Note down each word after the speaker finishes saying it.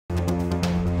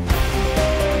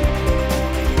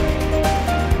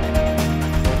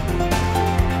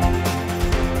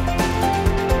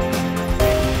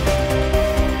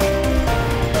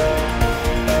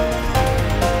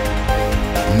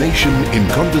Nation in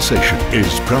Conversation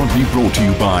is proudly brought to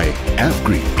you by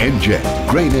Afgri, NJ,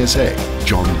 Grain SA,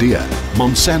 John Deere,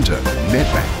 Monsanto,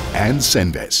 Nedbank and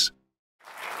Senves.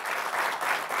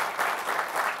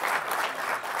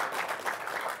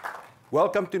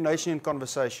 Welcome to Nation in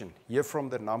Conversation, here from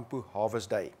the Nampo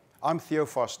Harvest Day. I'm Theo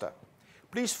Foster.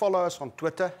 Please follow us on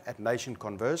Twitter at Nation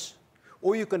Converse,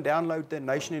 or you can download the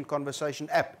Nation in Conversation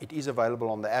app. It is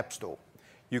available on the App Store.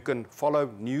 You can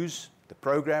follow news, the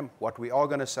program, what we are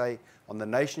going to say on the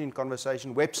Nation in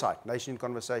Conversation website,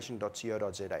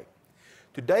 nationinconversation.co.za.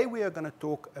 Today we are going to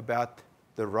talk about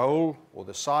the role or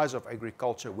the size of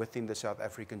agriculture within the South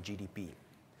African GDP.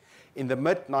 In the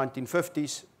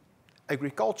mid-1950s,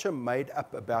 agriculture made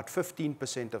up about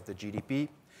 15% of the GDP.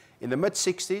 In the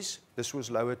mid-60s, this was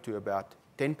lowered to about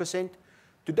 10%.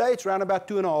 Today, it's around about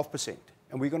 2.5%.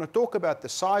 And we're going to talk about the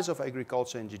size of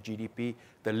agriculture in the GDP,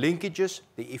 the linkages,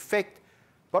 the effect,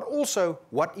 but also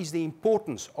what is the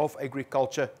importance of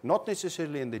agriculture, not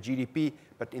necessarily in the GDP,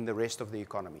 but in the rest of the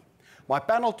economy. My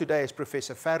panel today is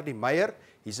Professor Ferdi Meyer.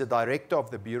 He's the Director of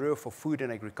the Bureau for Food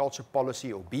and Agriculture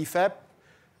Policy, or BFAP.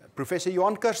 Professor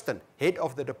Johan Kirsten, Head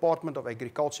of the Department of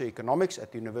Agriculture Economics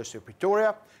at the University of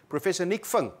Pretoria. Professor Nick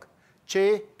Fink,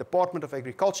 Chair, Department of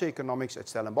Agriculture Economics at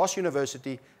Stellenbosch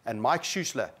University. And Mike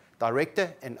Schuessler,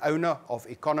 Director and owner of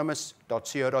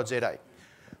economists.co.za.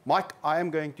 Mike, I am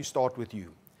going to start with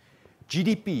you.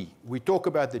 GDP, we talk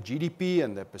about the GDP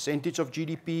and the percentage of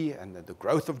GDP and the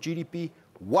growth of GDP.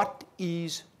 What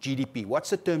is GDP? What's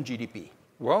the term GDP?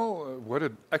 Well, what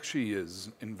it actually is,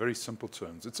 in very simple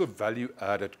terms, it's a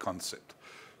value-added concept.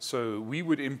 So we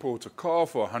would import a car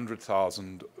for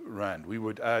 100,000 Rand. We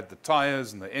would add the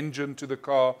tires and the engine to the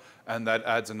car, and that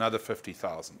adds another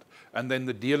 50,000. And then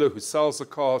the dealer who sells the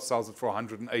car sells it for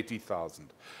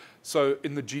 180,000. So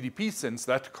in the GDP sense,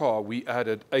 that car, we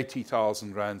added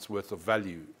 80,000 Rands worth of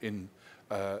value in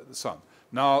the sum.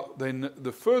 Now, then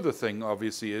the further thing,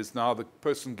 obviously, is now the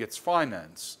person gets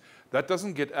finance. That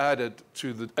doesn't get added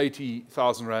to the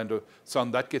 80,000 Rand or some,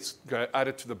 that gets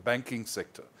added to the banking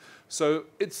sector. So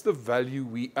it's the value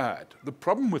we add. The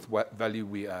problem with what value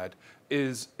we add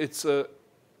is it's a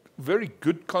very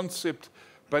good concept,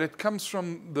 but it comes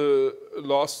from the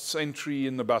last century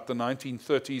in about the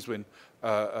 1930s when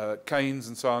Keynes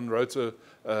and so on wrote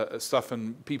stuff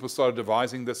and people started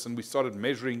devising this and we started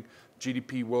measuring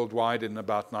GDP worldwide in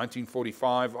about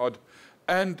 1945 odd.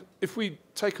 And if we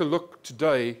take a look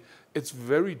today, it's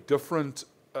very different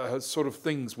sort of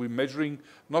things. We're measuring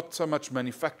not so much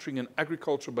manufacturing and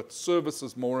agriculture, but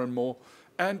services more and more.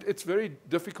 And it's very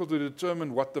difficult to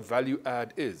determine what the value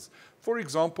add is. For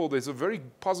example, there's a very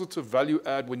positive value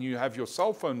add when you have your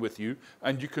cell phone with you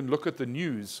and you can look at the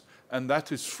news, and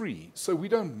that is free. So we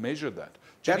don't measure that.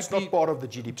 That's not part of the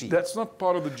GDP. That's not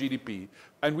part of the GDP.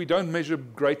 And we don't measure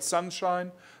great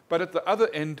sunshine. But at the other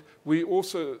end, we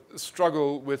also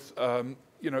struggle with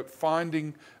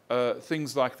finding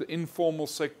things like the informal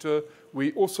sector.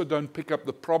 We also don't pick up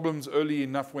the problems early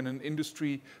enough when an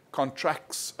industry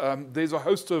contracts. There's a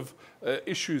host of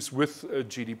issues with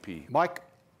GDP. Mike,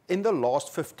 in the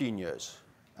last 15 years,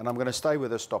 and I'm going to stay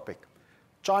with this topic,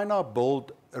 China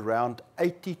built around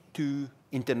 82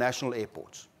 international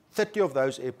airports. 30 of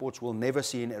those airports will never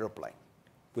see an aeroplane.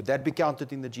 Would that be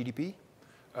counted in the GDP?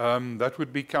 That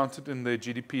would be counted in their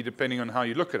GDP depending on how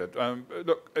you look at it.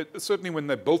 Look, certainly when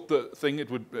they built the thing, it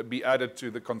would be added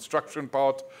to the construction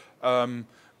part.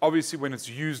 Obviously, when it's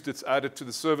used, it's added to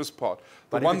the service part.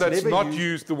 The one that's not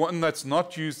used, the one that's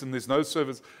not used and there's no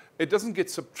service, it doesn't get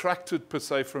subtracted per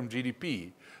se from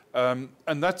GDP.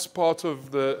 And that's part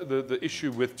of the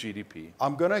issue with GDP.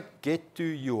 I'm going to get to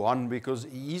Johan because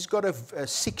he's got a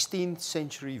 16th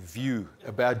century view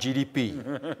about GDP.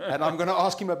 And I'm going to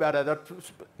ask him about that.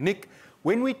 Nick,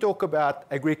 when we talk about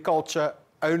agriculture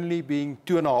only being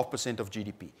 2.5% of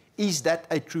GDP, is that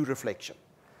a true reflection?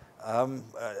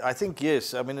 I think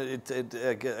yes. I mean,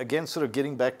 again, sort of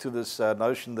getting back to this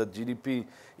notion that GDP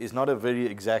is not a very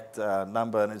exact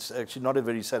number, and it's actually not a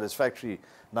very satisfactory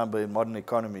number in modern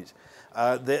economies.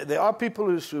 There are people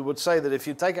who would say that if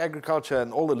you take agriculture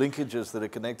and all the linkages that are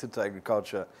connected to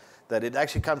agriculture, that it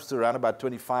actually comes to around about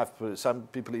 25%. Some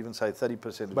people even say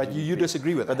 30%. But you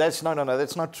disagree with that? But that's no,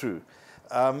 that's not true.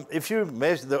 If you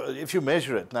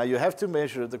measure it, now you have to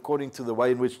measure it according to the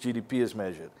way in which GDP is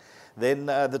measured. Then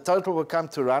the total will come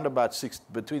to around about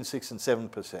between 6 and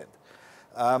 7%.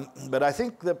 But I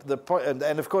think the point,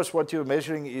 and of course what you're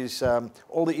measuring is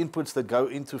all the inputs that go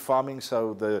into farming,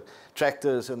 so the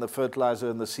tractors and the fertilizer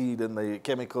and the seed and the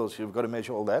chemicals, you've got to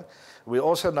measure all that. We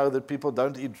also know that people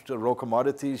don't eat raw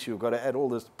commodities, you've got to add all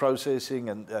this processing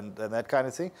and that kind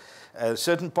of thing.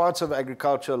 Certain parts of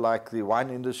agriculture like the wine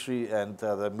industry and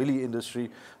the millie industry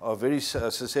are very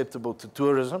susceptible to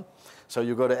tourism. So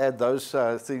you've got to add those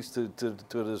things to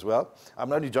it as well.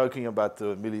 I'm only joking about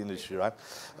the millie industry, right?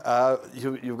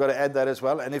 You've got to add that as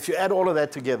well. And if you add all of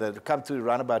that together, it'll come to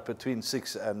around about between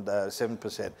 6 and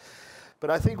 7%. But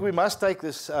I think we must take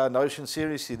this notion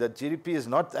seriously, that GDP is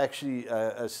not actually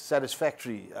a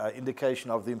satisfactory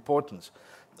indication of the importance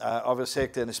of a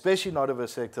sector, and especially not of a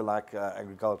sector like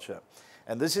agriculture.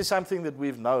 And this is something that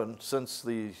we've known since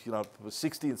the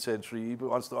 16th century. Who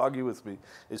wants to argue with me?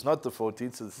 It's not the 14th,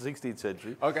 it's the 16th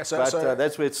century. Okay, so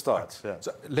that's where it starts. Yeah.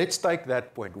 So let's take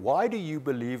that point. Why do you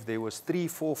believe there was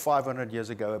 300, 400, 500 years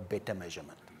ago a better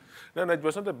measurement? No, it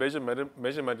wasn't a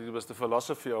measurement. It was the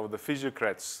philosophy of the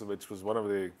physiocrats, which was one of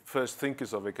the first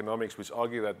thinkers of economics, which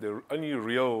argue that the only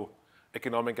real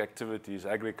economic activity is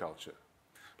agriculture.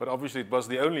 But obviously it was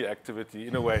the only activity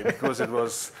in a way, because it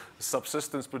was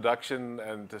subsistence production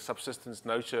and the subsistence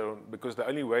nature, because the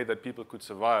only way that people could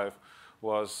survive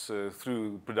was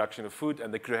through production of food,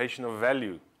 and the creation of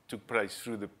value took place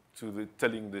through the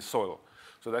tilling the soil.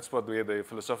 So that's where the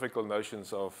philosophical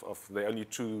notions of the only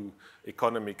true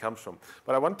economy comes from.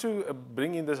 But I want to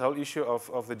bring in this whole issue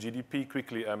of the GDP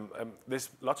quickly. There's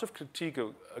lots of critique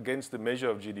against the measure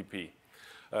of GDP.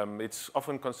 It's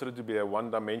often considered to be a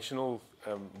one-dimensional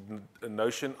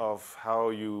notion of how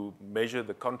you measure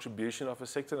the contribution of a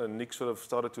sector, and NIC sort of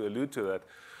started to allude to that.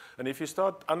 And if you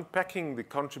start unpacking the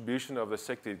contribution of the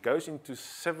sector, it goes into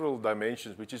several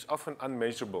dimensions, which is often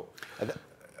unmeasurable.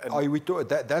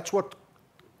 That's what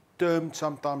termed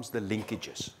sometimes the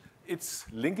linkages. It's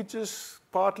linkages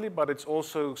partly, but it's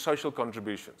also social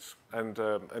contributions. And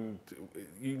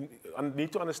you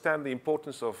need to understand the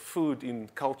importance of food in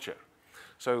culture.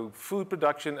 So food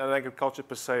production and agriculture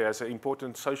per se has an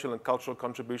important social and cultural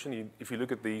contribution. If you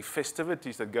look at the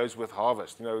festivities that goes with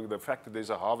harvest, the fact that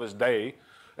there's a harvest day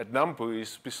at Nampo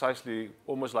is precisely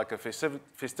almost like a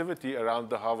festivity around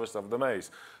the harvest of the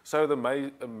maize. So the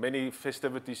many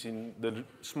festivities in the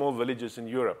small villages in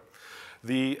Europe.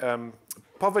 The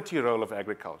poverty role of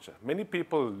agriculture. Many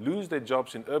people lose their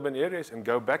jobs in urban areas and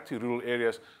go back to rural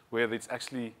areas where it's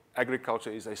actually agriculture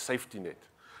is a safety net.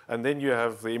 And then you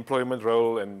have the employment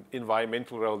role and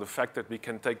environmental role. The fact that we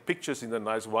can take pictures in the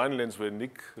nice winelands where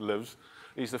NIC lives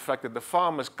is the fact that the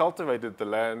farmers cultivated the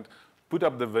land, put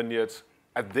up the vineyards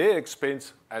at their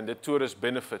expense, and the tourists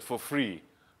benefit for free,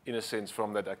 in a sense,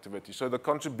 from that activity. So the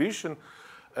contribution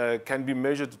can be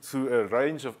measured through a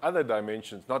range of other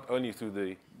dimensions, not only through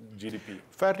the GDP.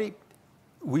 Ferdi,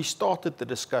 we started the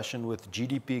discussion with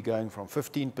GDP going from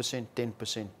 15%,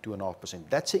 10%, 2.5%.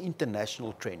 That's an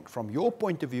international trend. From your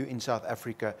point of view in South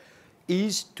Africa,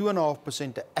 is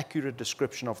 2.5% an accurate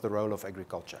description of the role of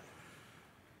agriculture?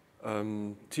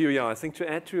 Theo, yeah, I think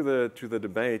to add to the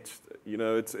debate,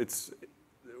 it's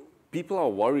people are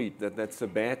worried that that's a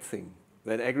bad thing.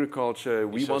 That agriculture,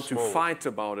 we want to fight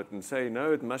about it and say,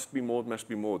 no, it must be more, it must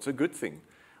be more. It's a good thing.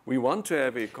 We want to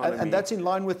have an economy. And that's in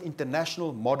line with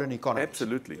international modern economies.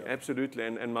 Absolutely, absolutely.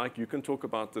 And Mike, you can talk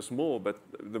about this more, but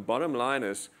the bottom line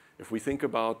is, if we think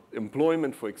about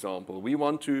employment, for example, we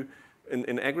want to,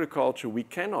 in agriculture, we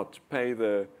cannot pay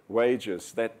the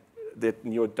wages that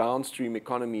in your downstream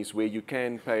economies where you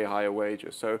can pay higher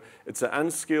wages. So it's an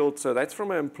unskilled, so that's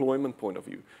from an employment point of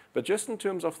view. But just in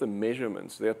terms of the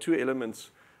measurements, there are two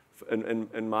elements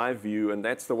in my view, and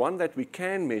that's the one that we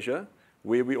can measure,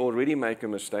 where we already make a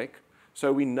mistake.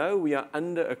 So we know we are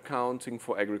under accounting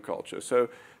for agriculture. So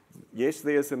yes,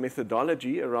 there's a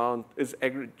methodology around, is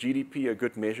GDP a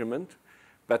good measurement?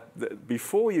 But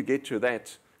before you get to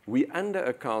that, we under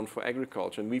account for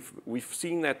agriculture. And we've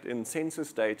seen that in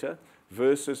census data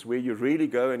versus where you really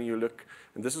go and you look,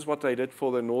 and this is what they did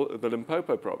for the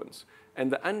Limpopo province.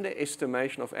 And the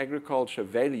underestimation of agriculture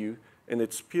value in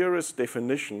its purest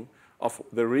definition of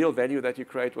the real value that you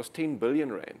create was 10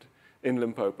 billion rand. In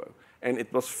Limpopo. And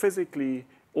it was physically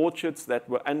orchards that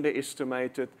were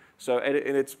underestimated. So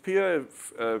in its pure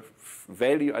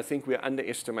value, I think we're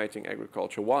underestimating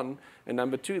agriculture, one. And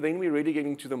number two, then we're really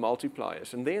getting to the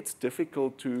multipliers. And there it's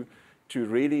difficult to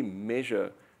really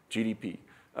measure GDP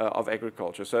of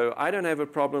agriculture. So I don't have a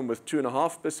problem with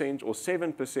 2.5% or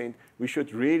 7%. We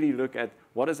should really look at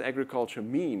what does agriculture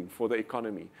mean for the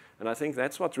economy. And I think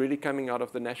that's what's really coming out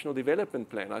of the National Development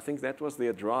Plan. I think that was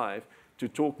their drive to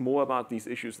talk more about these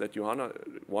issues that Johanna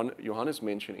is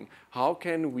mentioning. How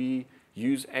can we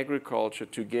use agriculture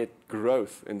to get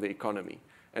growth in the economy.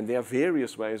 And there are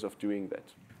various ways of doing that.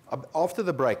 After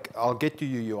the break, I'll get to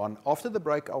you, Johan. After the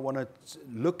break, I want to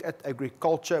look at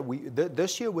agriculture.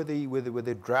 This year with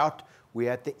the drought, we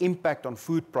had the impact on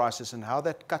food prices and how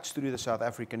that cuts through the South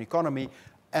African economy.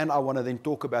 And I want to then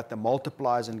talk about the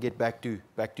multipliers and get back to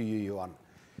you, Johan.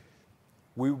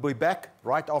 We will be back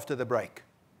right after the break.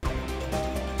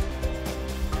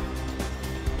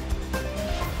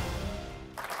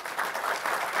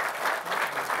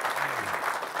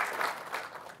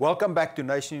 Welcome back to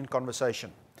Nation in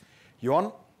Conversation.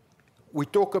 Johan, we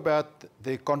talk about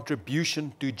the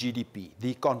contribution to GDP,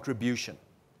 the contribution.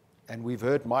 And we've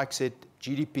heard Mike said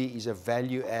GDP is a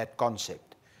value-add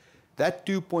concept. That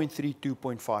 2.3,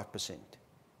 2.5%,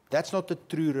 that's not a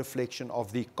true reflection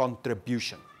of the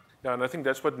contribution. Yeah, and I think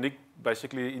that's what Nick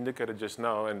basically indicated just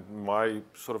now, and my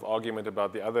sort of argument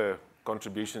about the other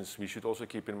contributions we should also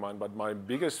keep in mind. But my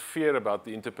biggest fear about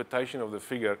the interpretation of the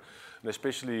figure, and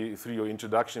especially through your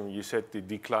introduction, when you said the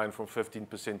decline from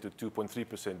 15% to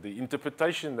 2.3%, the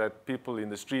interpretation that people in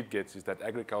the street gets is that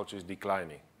agriculture is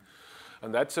declining.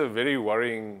 And that's a very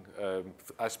worrying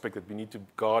aspect that we need to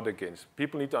guard against.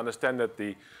 People need to understand that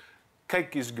the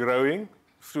cake is growing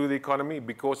through the economy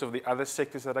because of the other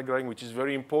sectors that are growing, which is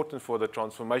very important for the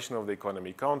transformation of the economy.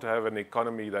 You can't have an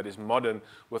economy that is modern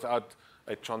without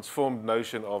a transformed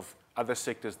notion of other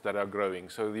sectors that are growing.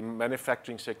 So the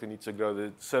manufacturing sector needs to grow,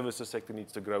 the services sector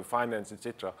needs to grow, finance,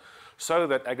 etc., so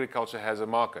that agriculture has a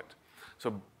market.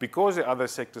 So because the other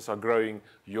sectors are growing,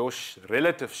 your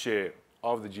relative share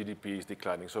of the GDP is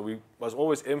declining. So we must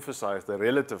always emphasize the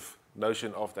relative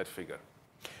notion of that figure.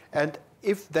 And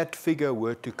if that figure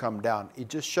were to come down, it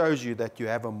just shows you that you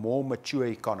have a more mature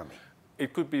economy.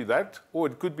 It could be that, or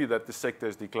it could be that the sector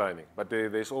is declining. But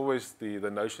there's always the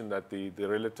notion that the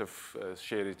relative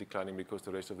share is declining because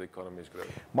the rest of the economy is growing.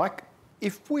 Mike,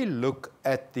 if we look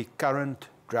at the current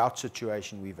drought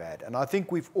situation we've had, and I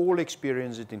think we've all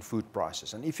experienced it in food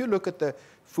prices, and if you look at the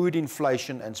food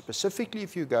inflation, and specifically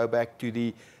if you go back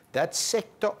to that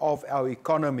sector of our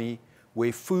economy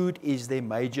where food is their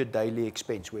major daily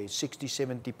expense, where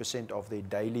 60–70% of their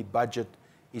daily budget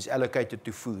is allocated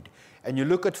to food. And you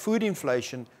look at food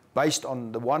inflation based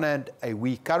on the one hand a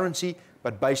weak currency,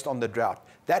 but based on the drought.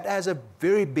 That has a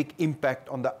very big impact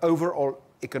on the overall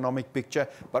economic picture,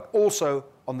 but also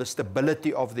on the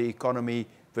stability of the economy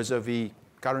vis-a-vis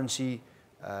currency,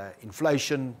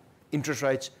 inflation, interest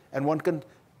rates, and one can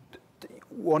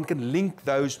link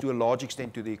those to a large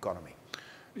extent to the economy.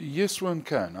 Yes, one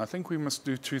can. I think we must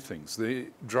do two things. The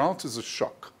drought is a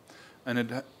shock, and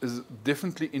it is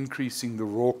definitely increasing the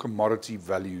raw commodity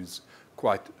values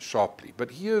quite sharply. But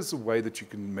here's a way that you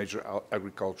can measure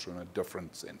agriculture in a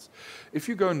different sense. If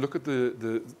you go and look at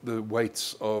the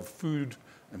weights of food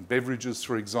and beverages,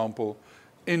 for example,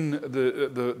 in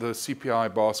the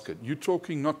CPI basket, you're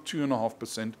talking not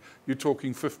 2.5%, you're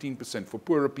talking 15%. For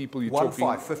poorer people, you're talking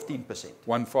 15%.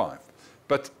 1.5.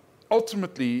 But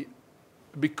ultimately,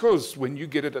 because when you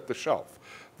get it at the shelf,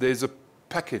 there's a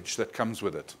package that comes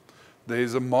with it.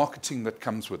 There's a marketing that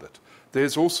comes with it.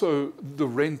 There's also the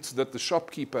rent that the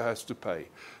shopkeeper has to pay.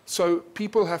 So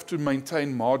people have to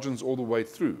maintain margins all the way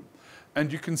through.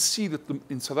 And you can see that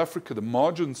in South Africa, the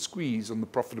margin squeeze on the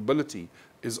profitability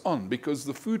is on because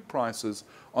the food prices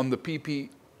on the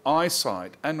PPI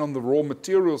side and on the raw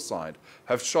material side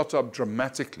have shot up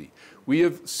dramatically. We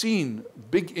have seen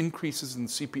big increases in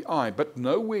CPI, but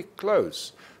nowhere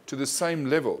close to the same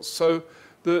levels. So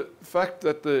the fact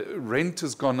that the rent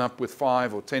has gone up with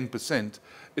 5 or 10%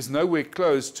 is nowhere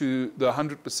close to the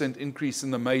 100% increase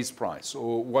in the maize price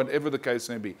or whatever the case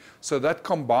may be. So that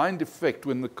combined effect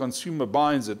when the consumer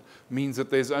buys it means that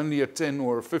there's only a 10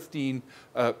 or a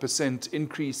 15%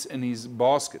 increase in his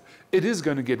basket. It is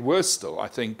going to get worse still, I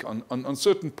think, on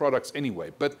certain products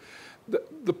anyway. But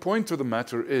the point of the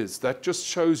matter is that just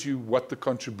shows you what the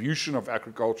contribution of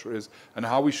agriculture is and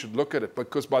how we should look at it,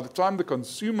 because by the time the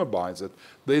consumer buys it,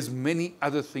 there's many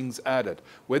other things added,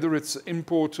 whether it's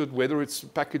imported, whether it's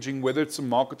packaging, whether it's the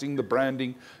marketing, the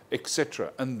branding,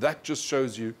 etc. And that just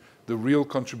shows you the real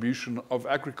contribution of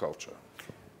agriculture.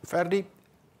 Ferdi,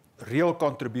 real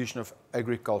contribution of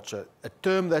agriculture, a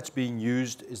term that's being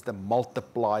used is the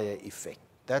multiplier effect.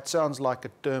 That sounds like a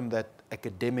term that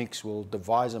academics will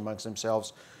devise amongst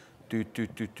themselves to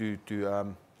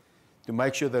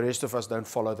make sure the rest of us don't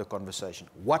follow the conversation.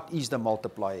 What is the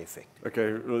multiplier effect?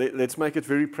 Okay, let's make it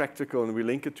very practical, and we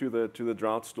link it to the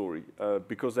drought story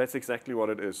because that's exactly what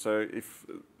it is. So if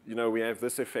we have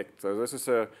this effect. So this is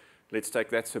let's take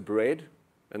that's a bread,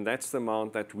 and that's the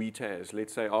amount that wheat has.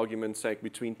 Let's say, argument's sake,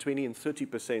 between 20 and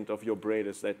 30% of your bread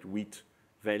is that wheat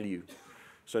value.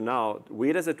 So now,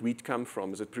 where does that wheat come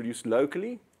from? Is it produced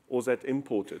locally or is that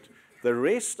imported? The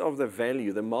rest of the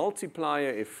value, the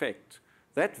multiplier effect,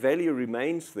 that value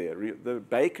remains there. The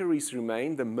bakeries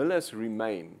remain, the millers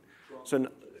remain. So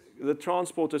the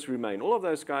transporters remain. All of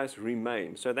those guys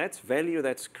remain. So that's value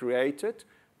that's created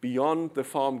beyond the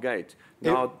farm gate.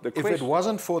 Now, if it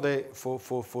wasn't for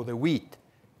the wheat,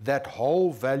 that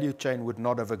whole value chain would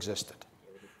not have existed.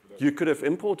 You could have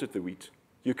imported the wheat.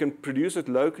 You can produce it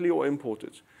locally or import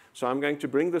it. So I'm going to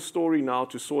bring the story now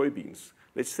to soybeans.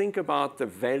 Let's think about the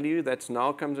value that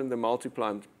now comes in the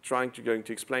multiplier. I'm going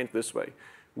to explain it this way.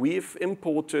 We've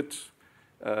imported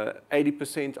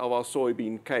 80% of our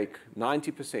soybean cake,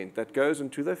 90% that goes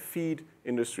into the feed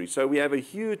industry. So we have a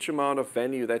huge amount of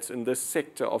value that's in this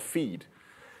sector of feed.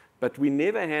 But we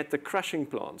never had the crushing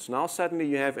plants. Now suddenly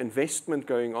you have investment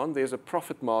going on. There's a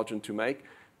profit margin to make.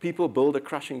 People build a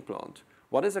crushing plant.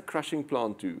 What does a crushing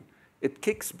plant do? It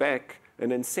kicks back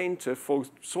an incentive for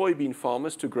soybean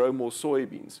farmers to grow more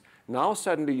soybeans. Now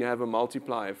suddenly you have a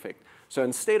multiplier effect. So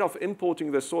instead of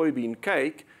importing the soybean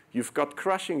cake, you've got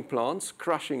crushing plants,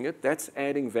 crushing it. That's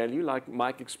adding value, like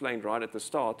Mike explained right at the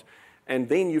start. And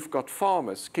then you've got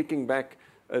farmers kicking back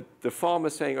the farmer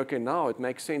saying, okay, now it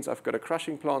makes sense. I've got a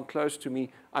crushing plant close to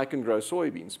me. I can grow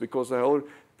soybeans because the whole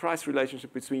price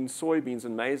relationship between soybeans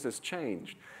and maize has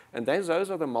changed. And those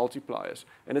are the multipliers.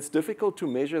 And it's difficult to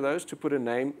measure those, to put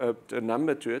a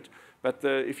number to it. But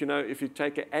if you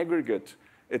take an aggregate,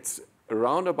 it's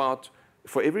around about,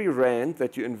 for every rand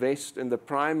that you invest in the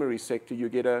primary sector, you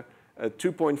get a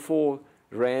 2.4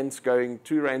 rands going,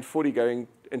 2.40 going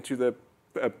into the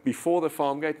before the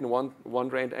farm gate and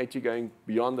 1.80 going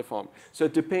beyond the farm. So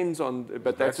it depends on,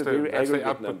 but that's a very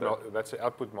aggregate number. That's the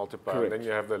output multiplier. Correct. Then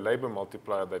you have the labor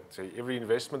multiplier that every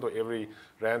investment or every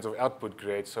rand of output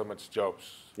creates so much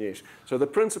jobs. Yes. So the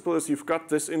principle is you've got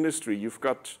this industry, you've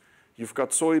got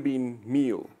soybean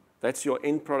meal. That's your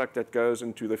end product that goes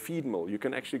into the feed mill. You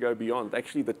can actually go beyond.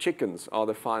 Actually, the chickens are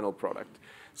the final product.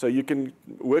 So you can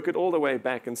work it all the way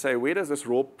back and say, where does this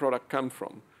raw product come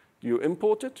from? Do you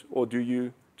import it or do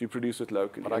you produce it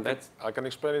locally? But I can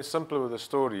explain it simpler with a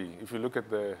story. If you look at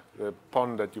the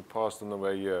pond that you passed on the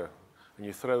way here, and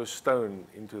you throw a stone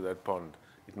into that pond,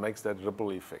 it makes that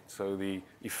ripple effect. So the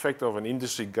effect of an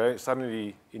industry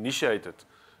suddenly initiated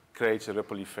creates a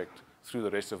ripple effect through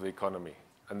the rest of the economy.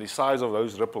 And the size of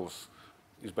those ripples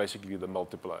is basically the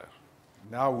multiplier.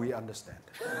 Now we understand.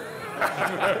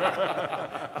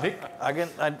 Nick?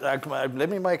 Let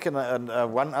me make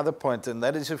one other point, and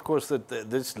that is, of course, that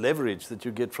this leverage that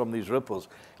you get from these ripples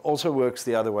also works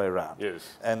the other way around.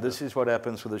 Yes. And this is what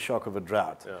happens with the shock of a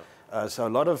drought. Yeah. So a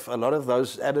lot of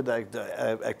those added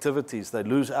activities, they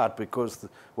lose out because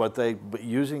what they're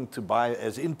using to buy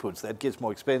as inputs, that gets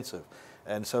more expensive.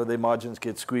 And so their margins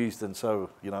get squeezed, and so,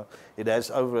 it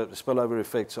has spillover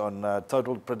effects on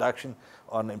total production,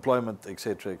 on employment, et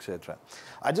cetera, et cetera.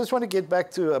 I just want to get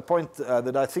back to a point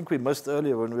that I think we missed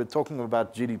earlier when we were talking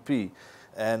about GDP,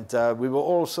 and we were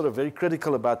all sort of very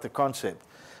critical about the concept.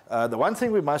 The one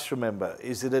thing we must remember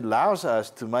is that it allows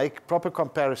us to make proper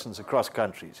comparisons across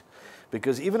countries.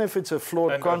 Because even if it's a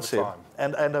flawed concept,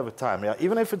 and over time, yeah,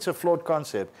 even if it's a flawed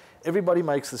concept, everybody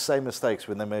makes the same mistakes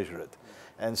when they measure it.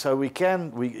 And so we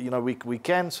can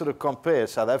sort of compare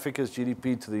South Africa's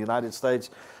GDP to the United States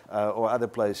or other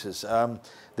places.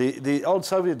 The old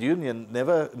Soviet Union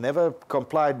never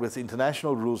complied with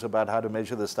international rules about how to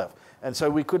measure this stuff, and so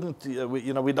we couldn't.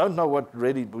 We don't know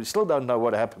we still don't know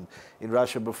what happened in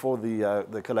Russia before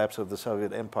the collapse of the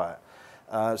Soviet Empire.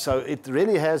 So it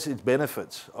really has its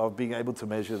benefits of being able to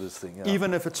measure this thing.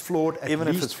 Even if it's flawed,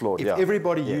 if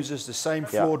everybody uses the same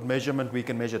flawed measurement, we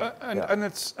can measure it.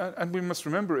 And we must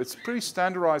remember, it's pretty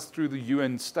standardized through the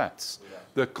UN stats,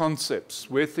 the concepts,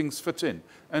 where things fit in.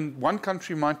 And one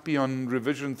country might be on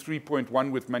revision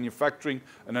 3.1 with manufacturing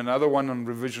and another one on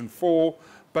revision 4.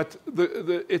 But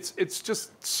it's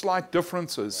just slight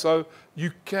differences. So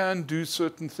you can do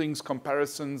certain things,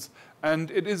 comparisons,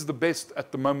 and it is the best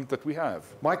at the moment that we have.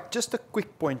 Mike, just a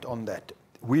quick point on that.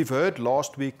 We've heard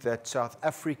last week that South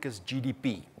Africa's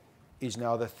GDP is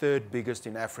now the third biggest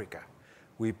in Africa.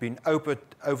 We've been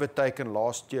overtaken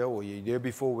last year or the year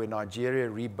before when Nigeria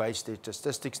rebased their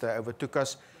statistics. They overtook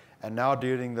us. And now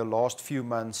during the last few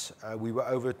months, we were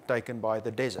overtaken by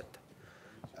the desert,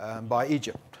 by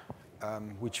Egypt.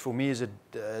 Which for me is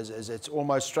it's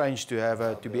almost strange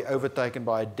to be overtaken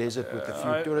by a desert with a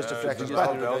few tourist attractions,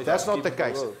 but that's not the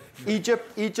case.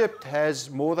 Egypt has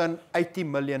more than 80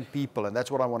 million people, and that's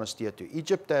what I want to steer to.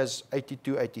 Egypt has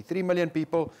 82, 83 million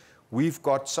people. We've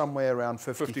got somewhere around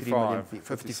 53 million people,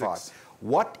 55.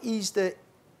 What is the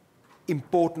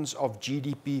importance of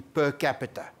GDP per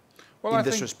capita? Well, in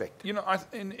this respect? You know,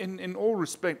 in all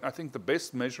respect, I think the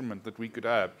best measurement that we could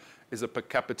have is a per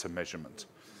capita measurement.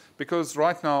 Because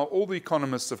right now, all the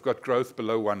economists have got growth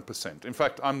below 1%. In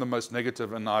fact, I'm the most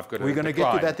negative, and I've got a We're going to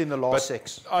get to that in the last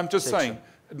I'm just section. saying,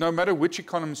 no matter which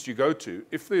economist you go to,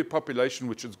 if the population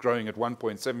which is growing at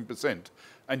 1.7%,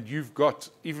 and you've got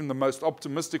even the most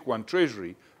optimistic one,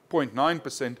 Treasury,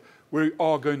 0.9%, we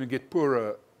are going to get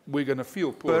poorer. We're going to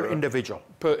feel poorer. Per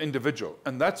individual.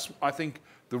 And that's, I think,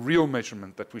 the real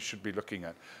measurement that we should be looking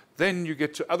at. Then you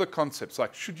get to other concepts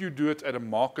like, should you do it at a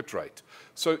market rate?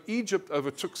 So Egypt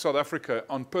overtook South Africa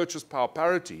on purchase power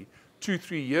parity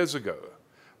 2-3 years ago.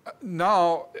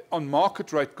 Now, on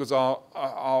market rate, because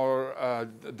our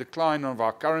decline of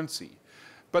our currency.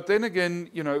 But then again,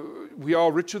 you know, we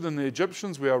are richer than the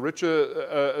Egyptians, we are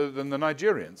richer than the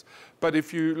Nigerians. But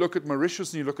if you look at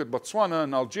Mauritius and you look at Botswana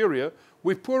and Algeria,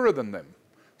 we're poorer than them.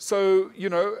 So, you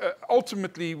know,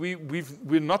 ultimately,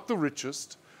 we're not the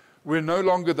richest. We're no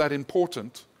longer that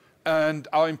important. And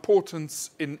our importance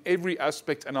in every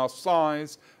aspect and our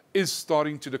size is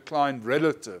starting to decline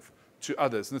relative to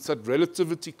others. And it's that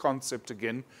relativity concept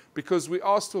again, because we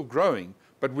are still growing,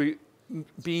 but we're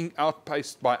being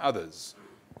outpaced by others.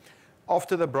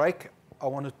 After the break, I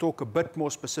want to talk a bit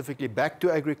more specifically back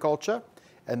to agriculture.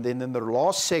 And then in the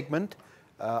last segment,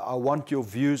 I want your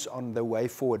views on the way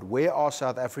forward. Where are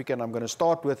South Africa? And I'm going to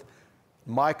start with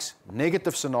Mike's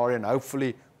negative scenario and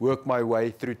hopefully work my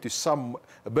way through to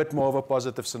a bit more of a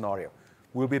positive scenario.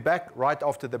 We'll be back right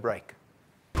after the break.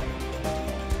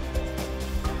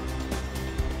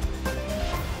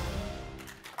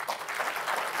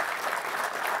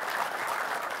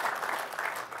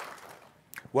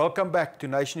 Welcome back to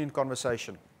Nation in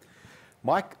Conversation.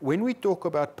 Mike, when we talk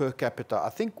about per capita, I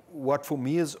think what for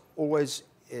me is always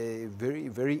very,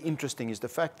 very interesting is the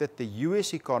fact that the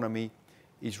US economy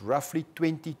is roughly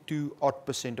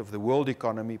 22% of the world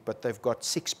economy, but they've got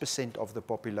 6% of the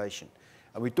population.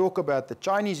 And we talk about the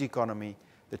Chinese economy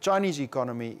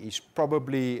is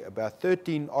probably about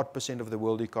 13% of the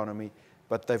world economy,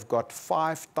 but they've got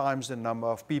 5 times the number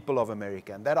of people of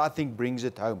America. And that, I think, brings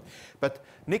it home. But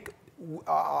Nick,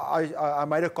 I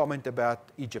made a comment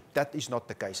about Egypt. That is not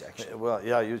the case, actually. Well,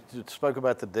 yeah, you spoke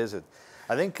about the desert.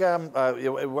 I think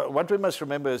what we must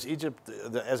remember is Egypt,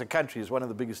 as a country, is one of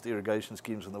the biggest irrigation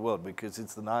schemes in the world because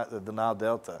it's the Nile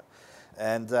Delta.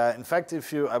 And in fact,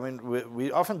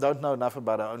 we often don't know enough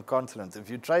about our own continent. If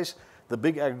you trace the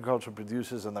big agricultural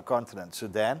producers on the continent,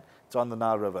 Sudan, it's on the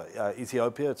Nile River.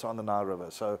 Ethiopia, it's on the Nile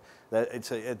River. So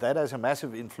that has a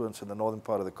massive influence in the northern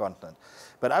part of the continent.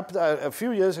 But a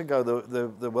few years ago,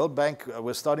 the World Bank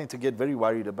was starting to get very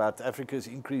worried about Africa's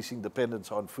increasing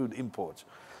dependence on food imports.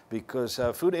 Because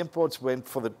food imports went,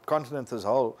 for the continent as a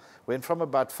whole, went from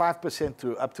about 5%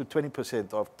 to up to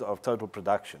 20% of total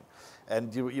production.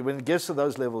 And when it gets to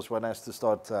those levels, one has to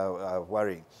start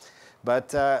worrying.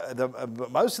 But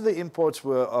most of the imports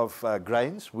were of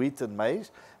grains, wheat and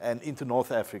maize, and into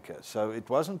North Africa. So it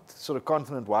wasn't sort of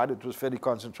continent-wide, it was fairly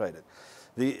concentrated.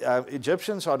 The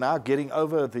Egyptians are now getting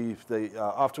over the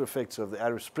after effects of the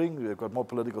Arab Spring. They've got more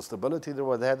political stability than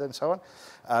what they had and so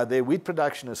on. Their wheat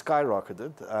production has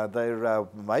skyrocketed. Their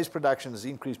maize production has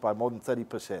increased by more than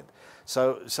 30%.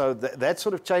 So that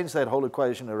sort of changed that whole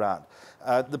equation around.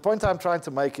 The point I'm trying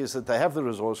to make is that they have the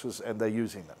resources and they're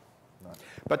using them.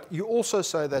 But you also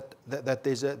say that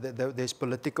there's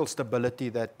political stability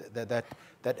that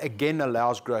again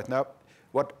allows growth. Now,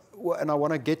 and I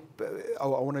want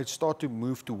to start to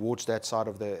move towards that side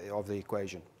of the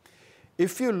equation.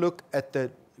 If you look at the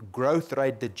growth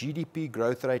rate, the GDP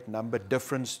growth rate number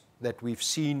difference that we've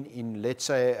seen in, let's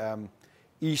say,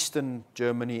 Eastern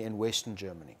Germany and Western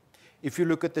Germany. If you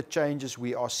look at the changes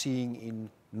we are seeing in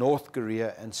North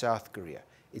Korea and South Korea,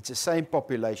 it's the same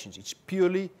populations. It's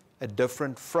purely a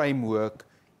different framework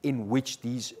in which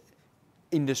these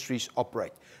industries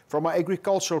operate. From an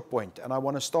agricultural point, and I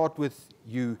want to start with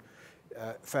you,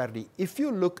 Ferdi, if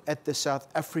you look at the South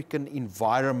African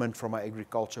environment from an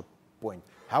agriculture point,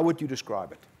 how would you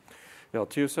describe it? Yeah,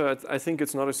 Theo, so I think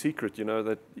it's not a secret, you know,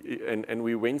 that, and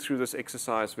we went through this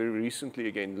exercise very recently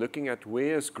again, looking at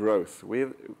where's growth,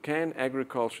 where can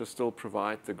agriculture still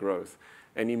provide the growth?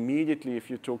 And immediately, if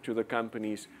you talk to the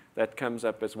companies, that comes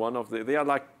up as one of there are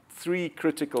like 3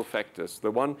 critical factors.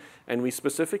 The one, and we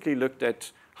specifically looked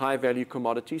at high-value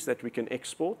commodities that we can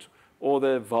export, or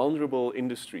the vulnerable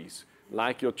industries,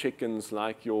 like your chickens,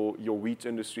 like your wheat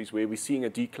industries, where we're seeing a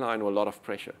decline or a lot of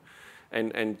pressure.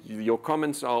 And your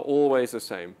comments are always the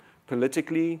same.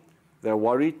 Politically, they're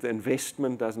worried the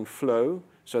investment doesn't flow,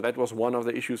 so that was one of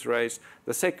the issues raised.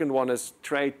 The second one is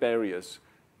trade barriers.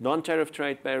 Non-tariff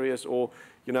trade barriers, or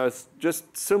You know, it's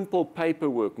just simple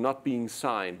paperwork not being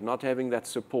signed, not having that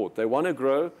support. They want to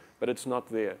grow, but it's not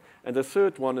there. And the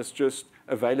third one is just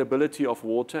availability of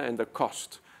water and the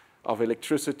cost of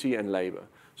electricity and labor.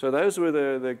 So those were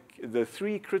the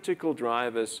three critical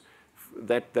drivers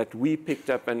that we picked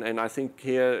up, and I think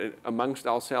here amongst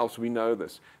ourselves we know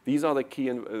this. These are the key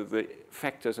the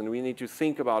factors, and we need to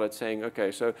think about it saying,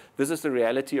 okay, so this is the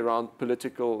reality around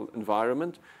political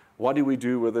environment. What do we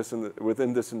do with this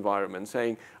within this environment?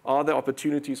 Saying, are there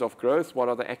opportunities of growth? What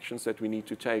are the actions that we need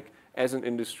to take as an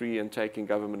industry and taking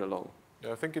government along?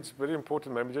 Yeah, I think it's very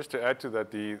important, maybe just to add to that,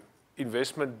 the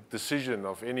investment decision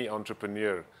of any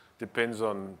entrepreneur depends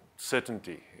on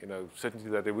certainty, certainty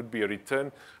that there would be a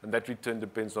return, and that return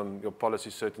depends on your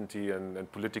policy certainty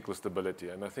and political stability.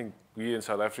 And I think we in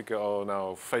South Africa are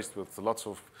now faced with lots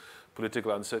of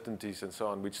political uncertainties and so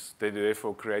on, which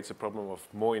therefore creates a problem of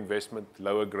more investment,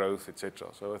 lower growth, etc.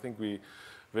 So I think we're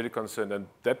very concerned. And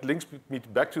that links me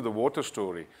back to the water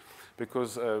story,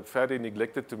 because Ferdi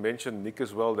neglected to mention, Nick,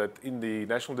 as well, that in the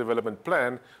National Development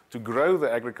Plan, to grow the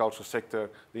agricultural sector,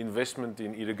 the investment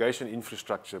in irrigation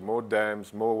infrastructure, more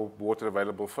dams, more water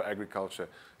available for agriculture,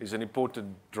 is an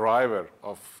important driver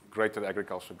of greater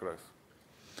agricultural growth.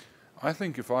 I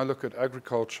think if I look at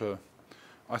agriculture,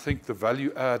 I think the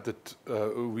value add that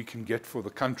we can get for the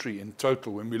country in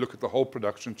total, when we look at the whole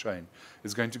production chain,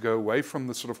 is going to go away from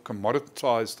the sort of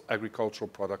commoditized agricultural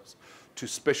products to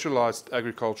specialized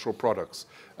agricultural products.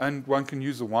 And one can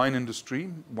use the wine industry,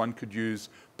 one could use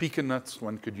pecan nuts,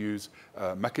 one could use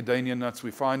macadamia nuts.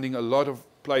 We're finding a lot of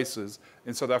places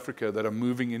in South Africa that are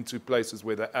moving into places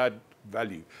where they add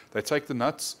value. They take the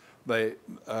nuts, they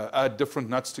add different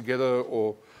nuts together,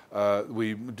 or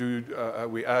we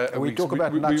talk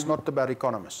about nuts, not about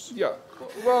economists. Yeah,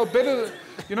 well, better.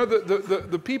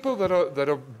 The people that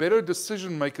are better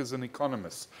decision makers than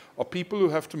economists are people who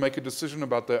have to make a decision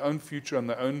about their own future and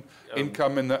their own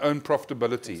income and their own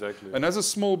profitability. Exactly. And as a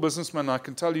small businessman, I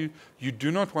can tell you, you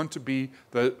do not want to be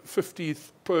the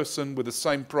 50th person with the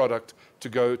same product to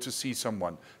go to see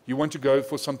someone. You want to go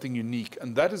for something unique,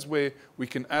 and that is where we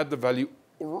can add the value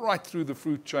right through the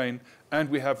food chain, and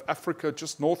we have Africa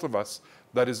just north of us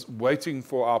that is waiting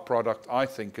for our product. I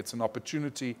think it's an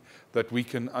opportunity that we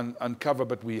can uncover,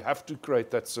 but we have to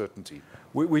create that certainty.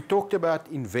 We talked about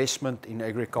investment in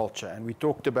agriculture, and we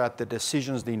talked about the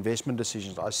decisions, the investment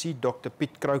decisions. I see Dr.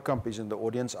 Piet Kroukamp is in the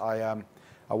audience. I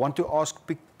want to ask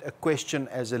Piet a question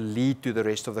as a lead to the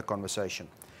rest of the conversation.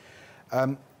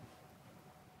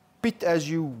 Piet, as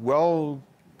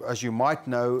you might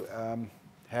know,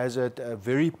 has a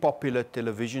very popular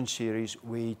television series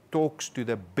where he talks to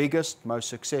the biggest, most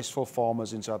successful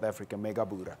farmers in South Africa, Mega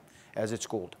Boere, as it's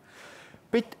called.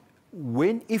 But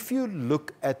if you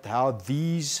look at how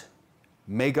these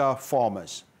mega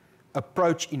farmers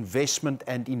approach investment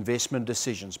and investment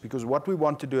decisions, because what we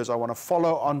want to do is I want to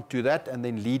follow on to that and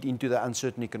then lead into the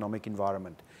uncertain economic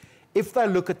environment. If they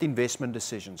look at investment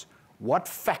decisions, what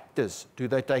factors do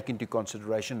they take into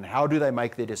consideration, and how do they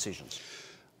make their decisions?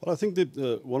 Well, I think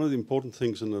that one of the important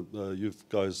things, and you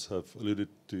guys have alluded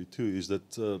to too, is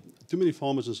that too many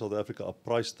farmers in South Africa are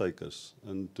price takers.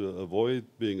 And to avoid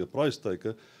being a price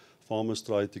taker, farmers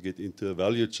try to get into a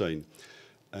value chain.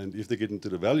 And if they get into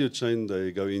the value chain,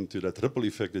 they go into that ripple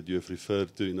effect that you have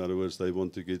referred to. In other words, they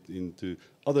want to get into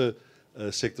other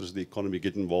sectors of the economy,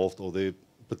 get involved, or their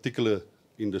particular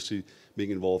industry being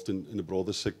involved in a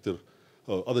broader sector,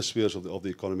 or other spheres of the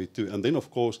economy too. And then, of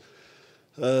course,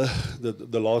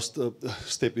 the last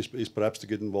step is perhaps to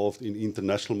get involved in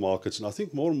international markets. And I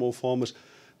think more and more farmers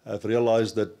have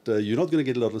realized that you're not going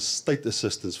to get a lot of state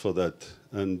assistance for that.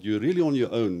 And you're really on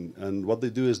your own. And what they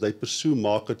do is they pursue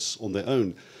markets on their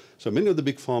own. So many of the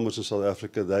big farmers in South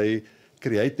Africa, they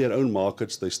create their own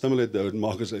markets. They stimulate their own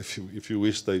markets. If you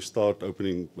wish, they start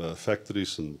opening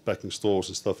factories and packing stores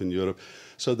and stuff in Europe.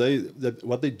 So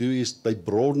what they do is they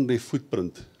broaden their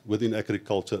footprint within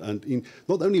agriculture, and in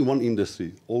not only one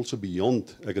industry, also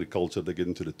beyond agriculture. They get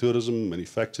into the tourism,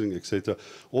 manufacturing, etc.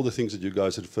 All the things that you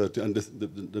guys referred to. And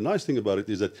the nice thing about it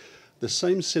is that the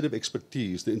same set of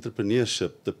expertise, the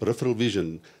entrepreneurship, the peripheral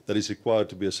vision that is required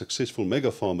to be a successful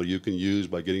mega farmer, you can use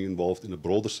by getting involved in a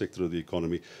broader sector of the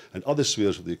economy and other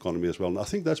spheres of the economy as well. And I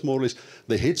think that's more or less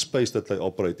the headspace that they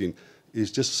operate in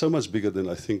is just so much bigger than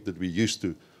I think that we're used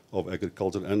to of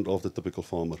agriculture and of the typical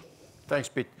farmer. Thanks,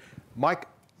 Piet. Mike,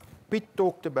 Piet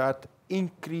talked about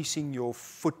increasing your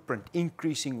footprint,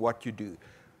 increasing what you do.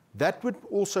 That would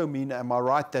also mean, am I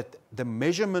right, that the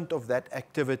measurement of that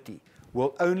activity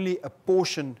will only a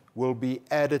portion will be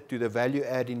added to the value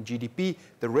add in GDP,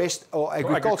 the rest, or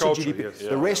agriculture GDP, yes.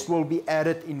 the rest will be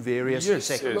added in various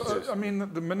sectors. Yes. I mean,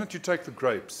 the minute you take the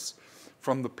grapes,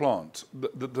 from the plant.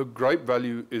 The grape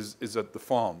value is at the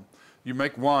farm. You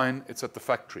make wine, it's at the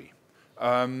factory.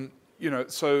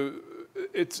 So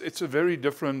it's a very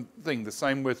different thing, the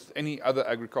same with any other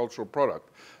agricultural product.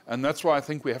 And that's why I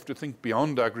think we have to think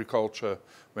beyond agriculture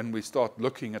when we start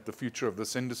looking at the future of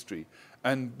this industry.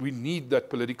 And we need that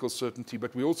political certainty,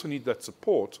 but we also need that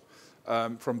support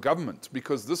from government,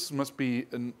 because this must be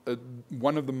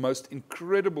one of the most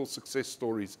incredible success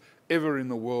stories ever in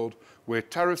the world, where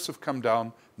tariffs have come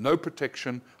down, no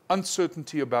protection,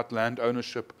 uncertainty about land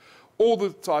ownership, all the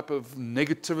type of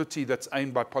negativity that's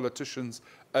aimed by politicians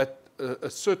at a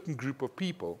certain group of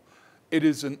people. It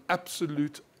is an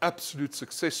absolute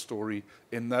success story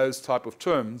in those type of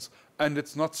terms, and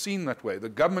it's not seen that way. The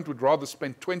government would rather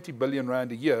spend 20 billion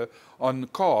rand a year on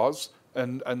cars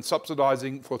and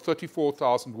subsidizing for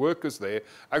 34,000 workers there.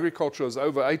 Agriculture is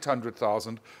over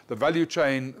 800,000. The value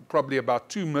chain, probably about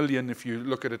 2 million if you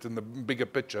look at it in the bigger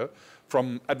picture,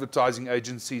 from advertising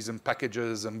agencies and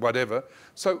packages and whatever.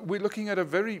 So we're looking at a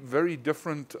very, very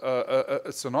different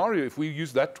scenario. If we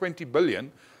use that 20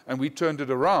 billion and we turned it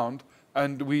around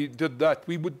and we did that,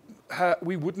 we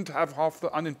wouldn't have half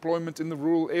the unemployment in the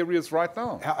rural areas right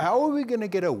now. How are we going to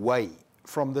get away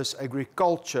from this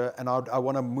agriculture? And I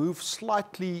want to move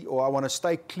slightly, or I want to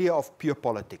stay clear of pure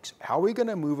politics. How are we going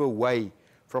to move away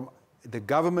from the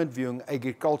government viewing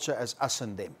agriculture as us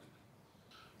and them?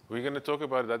 We're going to talk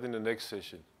about that in the next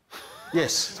session.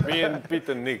 Yes. Me and Pete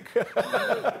and Nick.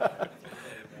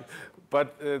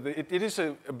 But it is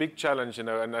a big challenge, and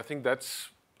I think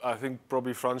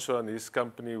probably Francois and his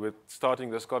company, with starting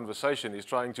this conversation, is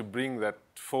trying to bring that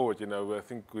forward. I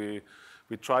think we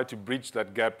try to bridge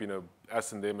that gap,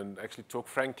 us and them, and actually talk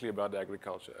frankly about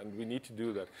agriculture, and we need to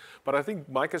do that. But I think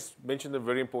Mike has mentioned a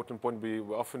very important point we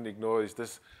often ignore, is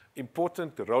this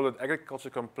important role that agriculture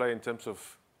can play in terms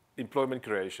of employment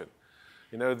creation.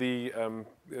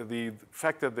 The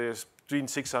fact that there's between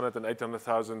 600 and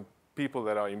 800,000 people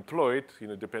that are employed,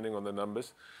 depending on the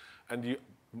numbers, and you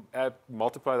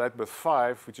multiply that with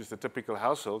 5, which is the typical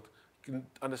household, you can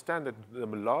understand that there are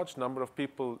a large number of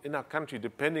people in our country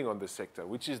depending on this sector,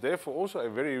 which is therefore also a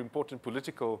very important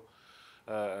political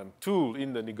tool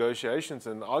in the negotiations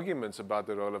and arguments about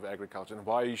the role of agriculture and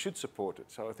why you should support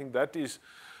it. So I think that is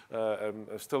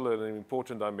still an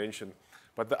important dimension.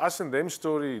 But the us and them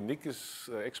story, Nick is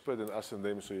expert in us and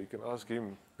them, so you can ask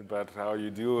him about how you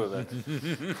deal with that.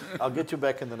 I'll get you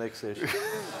back in the next session.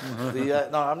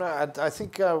 I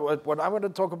think what I want to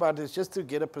talk about is just to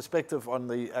get a perspective on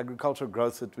the agricultural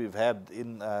growth that we've had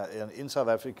in South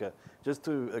Africa, just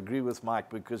to agree with Mike,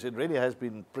 because it really has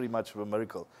been pretty much of a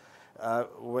miracle.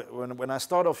 When I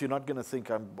start off, you're not going to think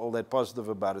I'm all that positive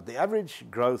about it. The average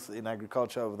growth in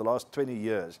agriculture over the last 20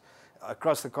 years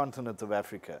across the continent of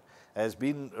Africa has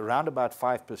been around about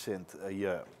 5% a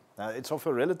year. Now, it's off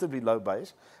a relatively low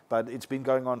base, but it's been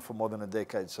going on for more than a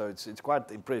decade, so it's quite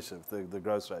impressive, the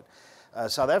growth rate.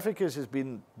 South Africa's has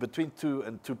been between 2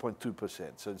 and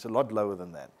 2.2%, so it's a lot lower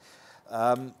than that.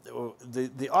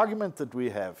 The argument that we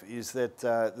have is that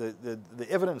the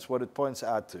evidence, what it points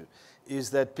out to, is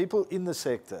that people in the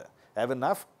sector have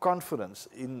enough confidence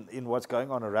in what's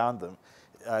going on around them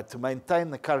to maintain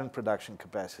the current production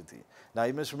capacity. Now,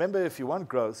 you must remember, if you want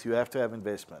growth, you have to have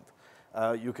investment.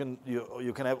 You can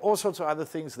have all sorts of other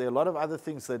things. There are a lot of other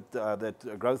things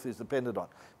that growth is dependent on.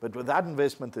 But without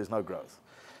investment, there's no growth.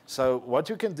 So what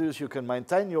you can do is you can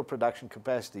maintain your production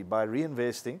capacity by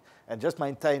reinvesting and just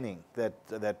maintaining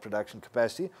that production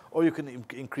capacity, or you can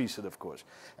increase it, of course.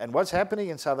 And what's happening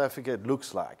in South Africa, it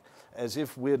looks like, as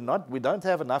if we don't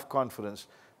have enough confidence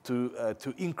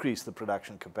to increase the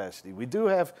production capacity. We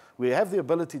have the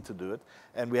ability to do it,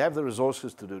 and we have the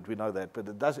resources to do it. We know that, but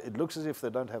it looks as if they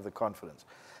don't have the confidence.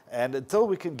 And until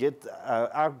we can get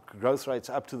our growth rates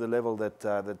up to the level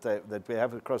that we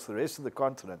have across the rest of the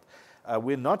continent,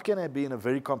 we're not going to be in a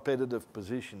very competitive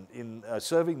position in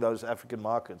serving those African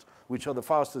markets, which are the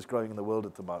fastest growing in the world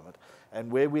at the moment,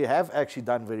 and where we have actually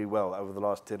done very well over the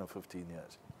last 10 or 15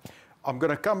 years. I'm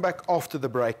going to come back after the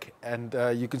break, and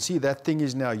you can see that thing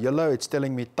is now yellow. It's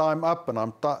telling me time up, and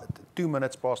I'm 2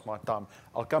 minutes past my time.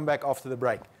 I'll come back after the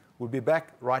break. We'll be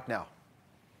back right now.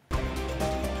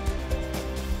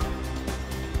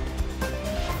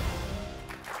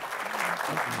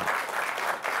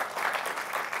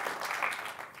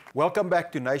 Welcome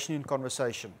back to Nation in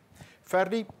Conversation.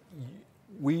 Ferdi,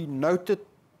 we noted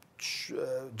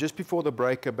just before the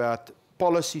break about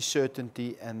policy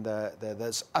certainty and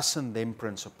this us and them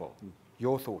principle.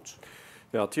 Your thoughts?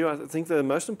 Yeah, Theo, I think the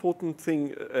most important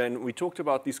thing, and we talked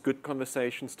about these good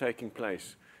conversations taking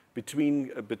place,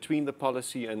 between the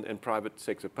policy and private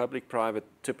sector, public-private,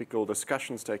 typical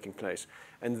discussions taking place.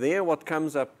 And there what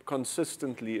comes up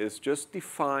consistently is just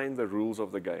define the rules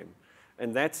of the game.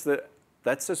 And that's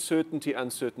the certainty,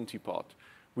 uncertainty part.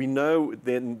 We know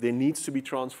there needs to be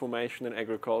transformation in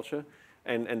agriculture,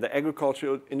 and the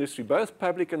agricultural industry, both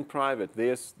public and private,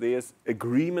 there's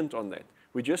agreement on that.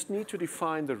 We just need to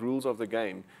define the rules of the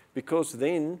game, because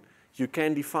then you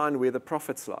can define where the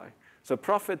profits lie. So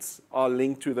profits are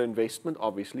linked to the investment,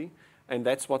 obviously, and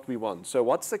that's what we want. So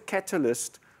what's the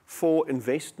catalyst for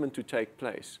investment to take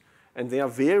place? And there are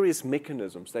various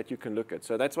mechanisms that you can look at.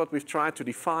 So that's what we've tried to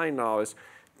define now, is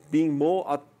being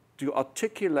more to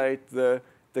articulate the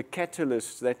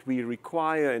catalysts that we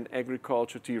require in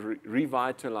agriculture to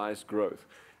revitalize growth.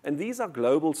 And these are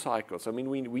global cycles. I mean,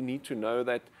 we need to know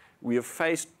that we have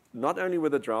faced not only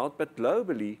with a drought, but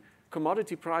globally,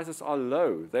 commodity prices are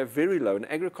low. They're very low, and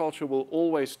agriculture will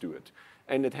always do it.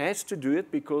 And it has to do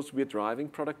it because we're driving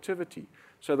productivity.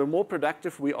 So the more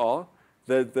productive we are,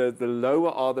 the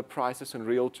lower are the prices in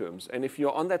real terms. And if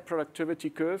you're on that productivity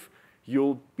curve,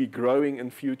 you'll be growing in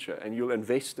future and you'll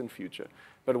invest in future.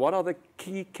 But what are the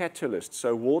key catalysts?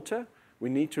 So water, we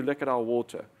need to look at our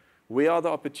water. Where are the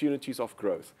opportunities of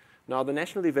growth? Now, the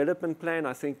National Development Plan,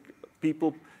 I think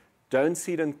people don't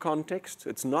see it in context.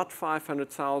 It's not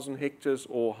 500,000 hectares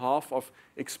or half of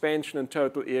expansion in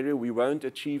total area. We won't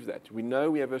achieve that. We know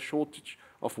we have a shortage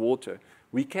of water.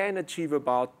 We can achieve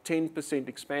about 10%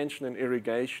 expansion in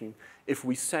irrigation if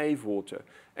we save water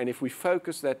and if we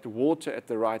focus that water at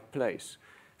the right place.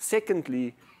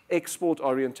 Secondly,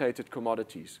 export-orientated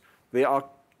commodities. There are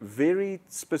very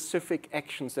specific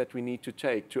actions that we need to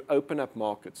take to open up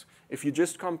markets. If you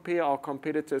just compare our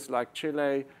competitors like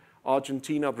Chile,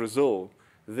 Argentina, Brazil,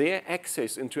 their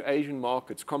access into Asian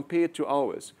markets compared to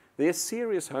ours, there's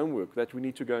serious homework that we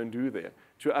need to go and do there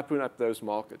to open up those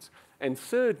markets. And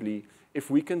thirdly, if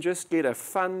we can just get a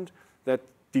fund that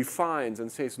defines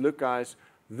and says, look guys,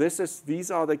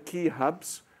 these are the key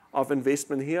hubs of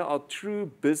investment. Here are true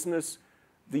business,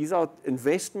 these are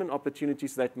investment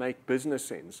opportunities that make business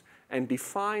sense, and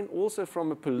define also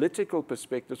from a political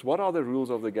perspective, what are the rules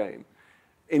of the game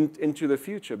into the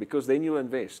future, because then you'll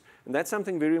invest. And that's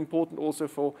something very important also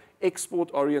for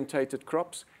export-orientated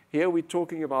crops. Here we're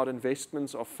talking about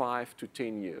investments of 5 to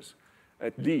 10 years,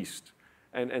 at least.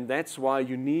 And that's why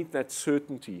you need that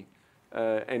certainty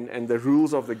and the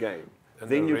rules of the game. And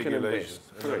then the you can invest.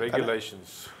 And the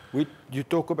regulations. You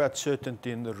talk about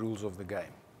certainty in the rules of the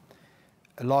game.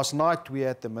 Last night we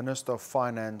had the Minister of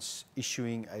Finance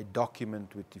issuing a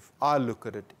document which, if I look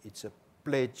at it, it's a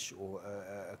pledge or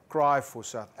a cry for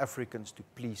South Africans to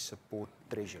please support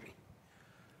Treasury.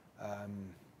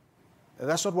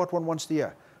 That's not what one wants to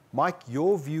hear. Mike,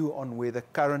 your view on where the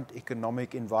current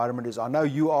economic environment is. I know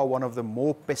you are one of the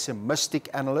more pessimistic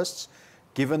analysts,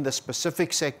 given the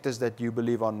specific sectors that you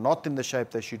believe are not in the shape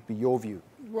they should be. Your view?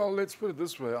 Well, let's put it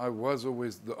this way. I was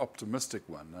always the optimistic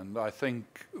one, and I think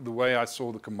the way I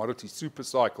saw the commodity super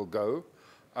cycle go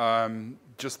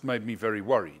just made me very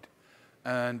worried.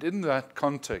 And in that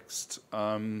context,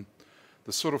 the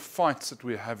sort of fights that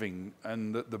we're having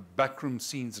and the backroom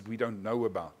scenes that we don't know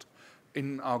about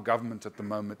in our government at the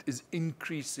moment is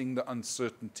increasing the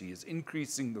uncertainty, is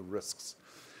increasing the risks.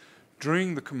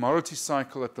 During the commodity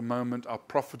cycle at the moment, our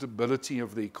profitability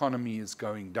of the economy is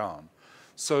going down.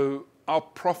 So our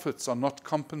profits are not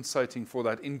compensating for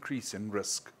that increase in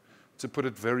risk, to put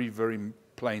it very, very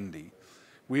plainly.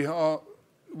 We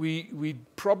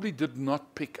probably did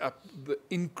not pick up the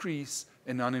increase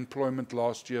in unemployment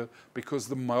last year because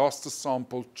the master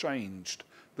sample changed.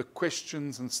 The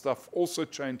questions and stuff also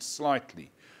changed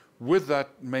slightly. With that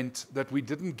meant that we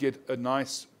didn't get a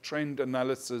nice trend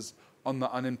analysis on the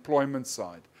unemployment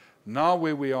side. Now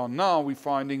where we are now, we're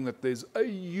finding that there's a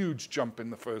huge jump in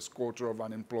the first quarter of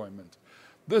unemployment.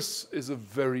 This is a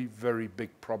very, very big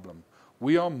problem.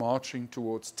 We are marching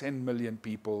towards 10 million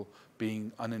people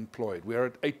being unemployed. We are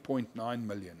at 8.9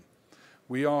 million.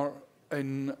 We are,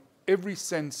 in every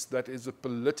sense, that is a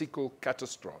political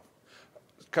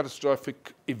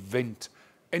catastrophic event.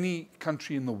 Any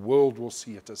country in the world will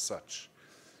see it as such.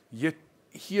 Yet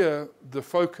here, the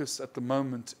focus at the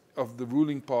moment of the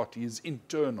ruling party is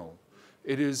internal.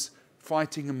 It is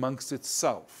fighting amongst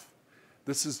itself.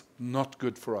 This is not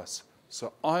good for us.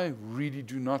 So I really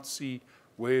do not see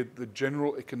where the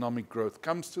general economic growth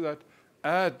comes to that.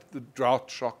 Add the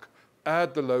drought shock,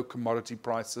 add the low commodity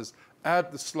prices,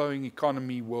 add the slowing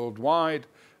economy worldwide,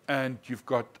 and you've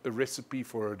got a recipe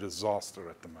for a disaster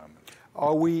at the moment.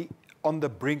 Are we on the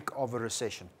brink of a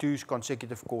recession? 2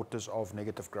 consecutive quarters of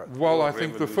negative growth? Well, I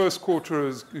think the first quarter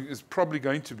is probably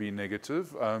going to be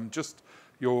negative. Just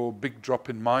your big drop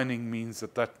in mining means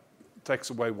that that takes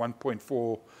away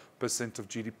 1.4% of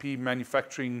GDP.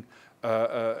 Manufacturing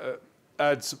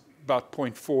adds about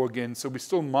 0.4 again, so we're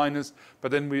still minus, but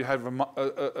then we have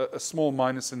a small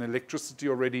minus in electricity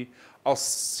already. I'll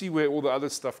see where all the other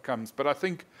stuff comes, but I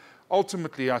think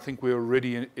ultimately I think we're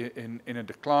already in a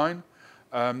decline.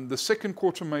 The second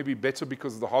quarter may be better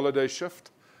because of the holiday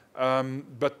shift,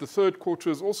 but the third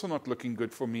quarter is also not looking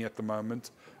good for me at the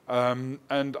moment,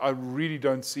 and I really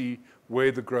don't see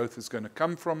where the growth is going to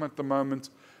come from at the moment,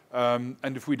 and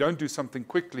if we don't do something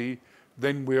quickly,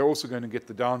 then we're also going to get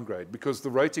the downgrade, because the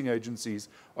rating agencies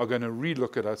are going to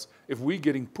relook at us. If we're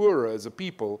getting poorer as a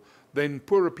people, then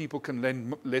poorer people can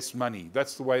lend less money.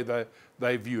 That's the way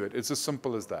they view it. It's as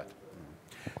simple as that.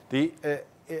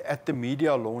 At the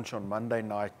media launch on Monday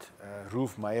night,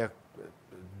 Rolf Meyer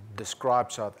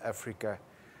described South Africa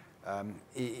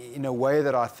in a way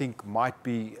that I think might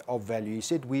be of value. He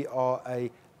said we are a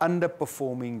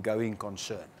underperforming going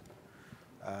concern.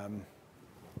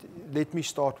 Let me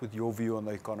start with your view on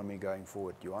the economy going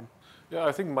forward, Johan. Yeah,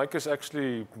 I think Mike has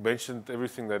actually mentioned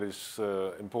everything that is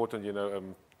important. You know,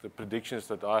 the predictions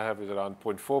that I have is around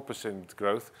 0.4%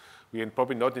 growth. We are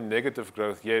probably not in negative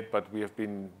growth yet, but we have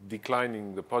been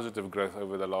declining the positive growth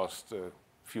over the last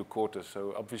few quarters.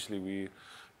 So obviously,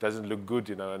 doesn't look good,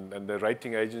 you know, and the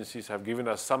rating agencies have given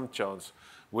us some chance.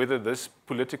 Whether this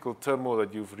political turmoil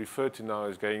that you've referred to now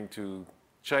is going to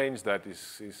change that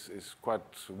is quite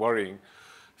worrying.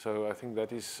 So I think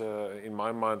that is, in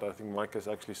my mind, I think Mike has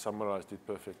actually summarized it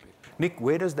perfectly. Nick,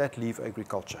 where does that leave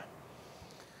agriculture?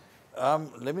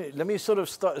 Let me sort of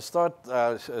start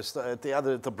at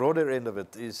the broader end of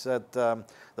it. Is that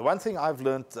the one thing I've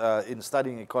learned in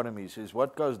studying economies is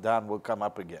what goes down will come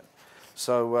up again.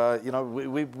 So you know,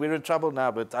 we're in trouble now,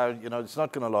 but you know, it's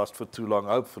not going to last for too long,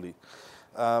 hopefully.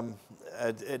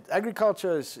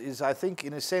 Agriculture is, I think,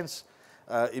 in a sense,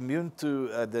 immune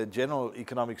to the general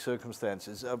economic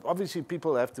circumstances. Obviously,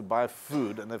 people have to buy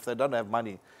food, and if they don't have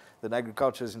money, then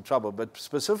agriculture is in trouble. But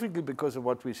specifically because of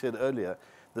what we said earlier,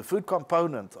 the food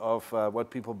component of what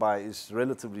people buy is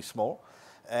relatively small.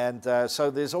 And so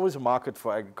there's always a market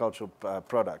for agricultural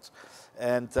products.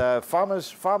 And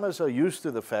farmers are used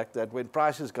to the fact that when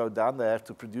prices go down, they have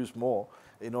to produce more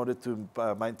in order to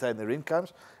maintain their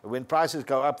incomes. When prices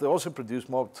go up, they also produce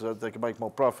more so they can make more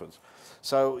profits.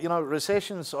 So, you know,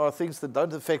 recessions are things that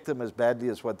don't affect them as badly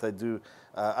as what they do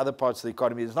other parts of the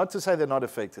economy. It's not to say they're not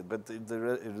affected, but the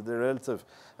relative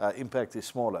impact is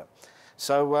smaller.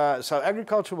 So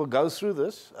agriculture will go through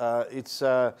this.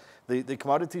 The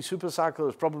commodity super cycle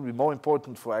is probably more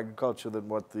important for agriculture than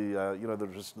what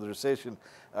the recession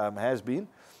has been.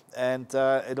 And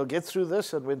it'll get through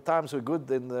this, and when times are good,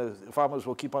 then the farmers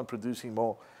will keep on producing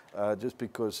more just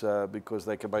because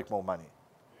they can make more money.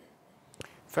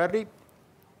 Ferdy,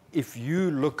 if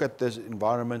you look at this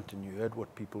environment and you heard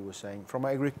what people were saying, from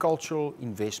an agricultural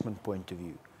investment point of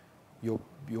view, your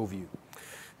view?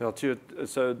 Well,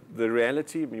 so the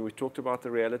reality, I mean, we talked about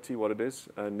the reality, what it is.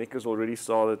 Nick has already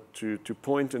started to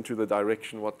point into the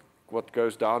direction what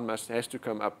goes down has to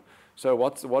come up. So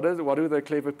what do the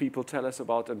clever people tell us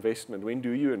about investment? When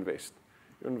do you invest?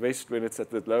 You invest when it's at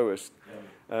the lowest.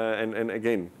 Yeah. And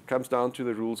again, comes down to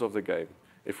the rules of the game.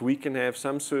 If we can have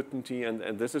some certainty,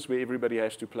 and this is where everybody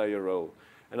has to play a role.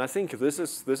 And I think this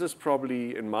is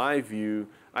probably, in my view,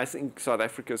 I think South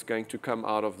Africa is going to come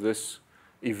out of this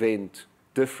event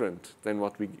different than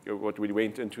what we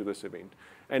went into this event.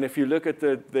 And if you look at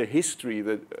the history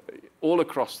that all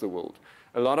across the world,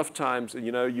 a lot of times,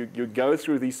 you know, you go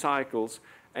through these cycles,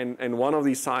 and one of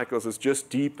these cycles is just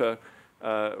deeper,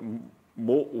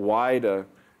 more wider,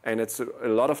 and it's a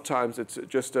lot of times it's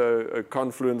just a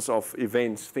confluence of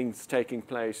events, things taking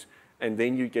place, and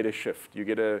then you get a shift. You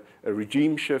get a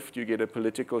regime shift, you get a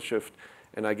political shift.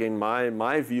 And again,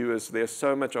 my view is there's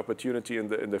so much opportunity in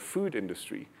the food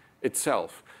industry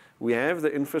itself. We have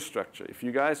the infrastructure. If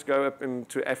you guys go up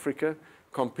into Africa,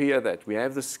 compare that. We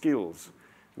have the skills.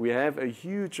 We have a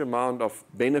huge amount of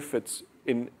benefits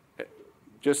in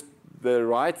just the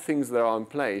right things that are in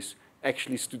place,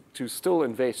 actually to still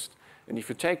invest. And if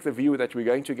you take the view that we're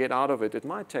going to get out of it, it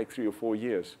might take 3 or 4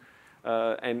 years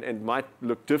and might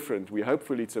look different.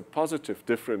 Hopefully it's a positive,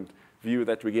 different view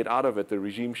that we get out of it, the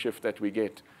regime shift that we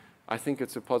get. I think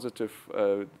it's a positive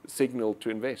signal to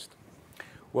invest.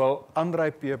 Well,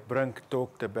 André Pierre-Brink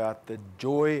talked about the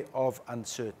joy of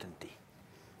uncertainty.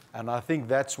 And I think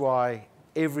that's why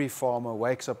every farmer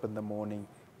wakes up in the morning,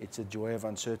 it's a joy of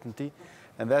uncertainty.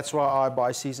 And that's why I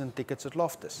buy season tickets at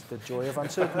Loftus, the joy of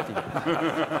uncertainty.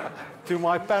 To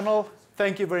my panel,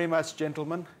 thank you very much,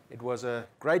 gentlemen. It was a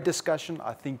great discussion.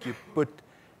 I think you put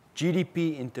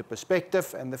GDP into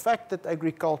perspective, and the fact that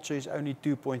agriculture is only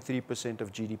 2.3%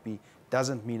 of GDP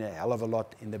doesn't mean a hell of a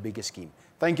lot in the bigger scheme.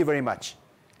 Thank you very much.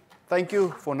 Thank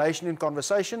you for Nation in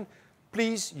Conversation.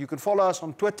 Please, you can follow us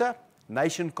on Twitter,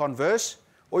 Nation Converse,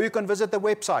 or you can visit the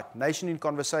website,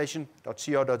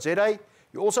 nationinconversation.co.za.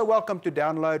 You're also welcome to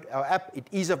download our app. It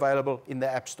is available in the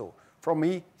App Store. From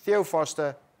me, Theo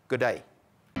Foster, good day.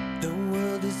 The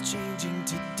world is changing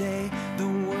today. The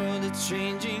world is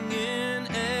changing in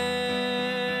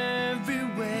every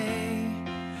way.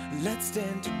 Let's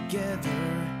stand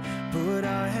together, put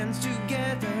our hands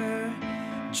together,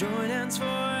 join hands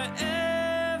forever.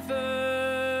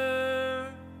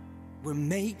 We're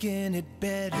making it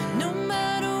better. No matter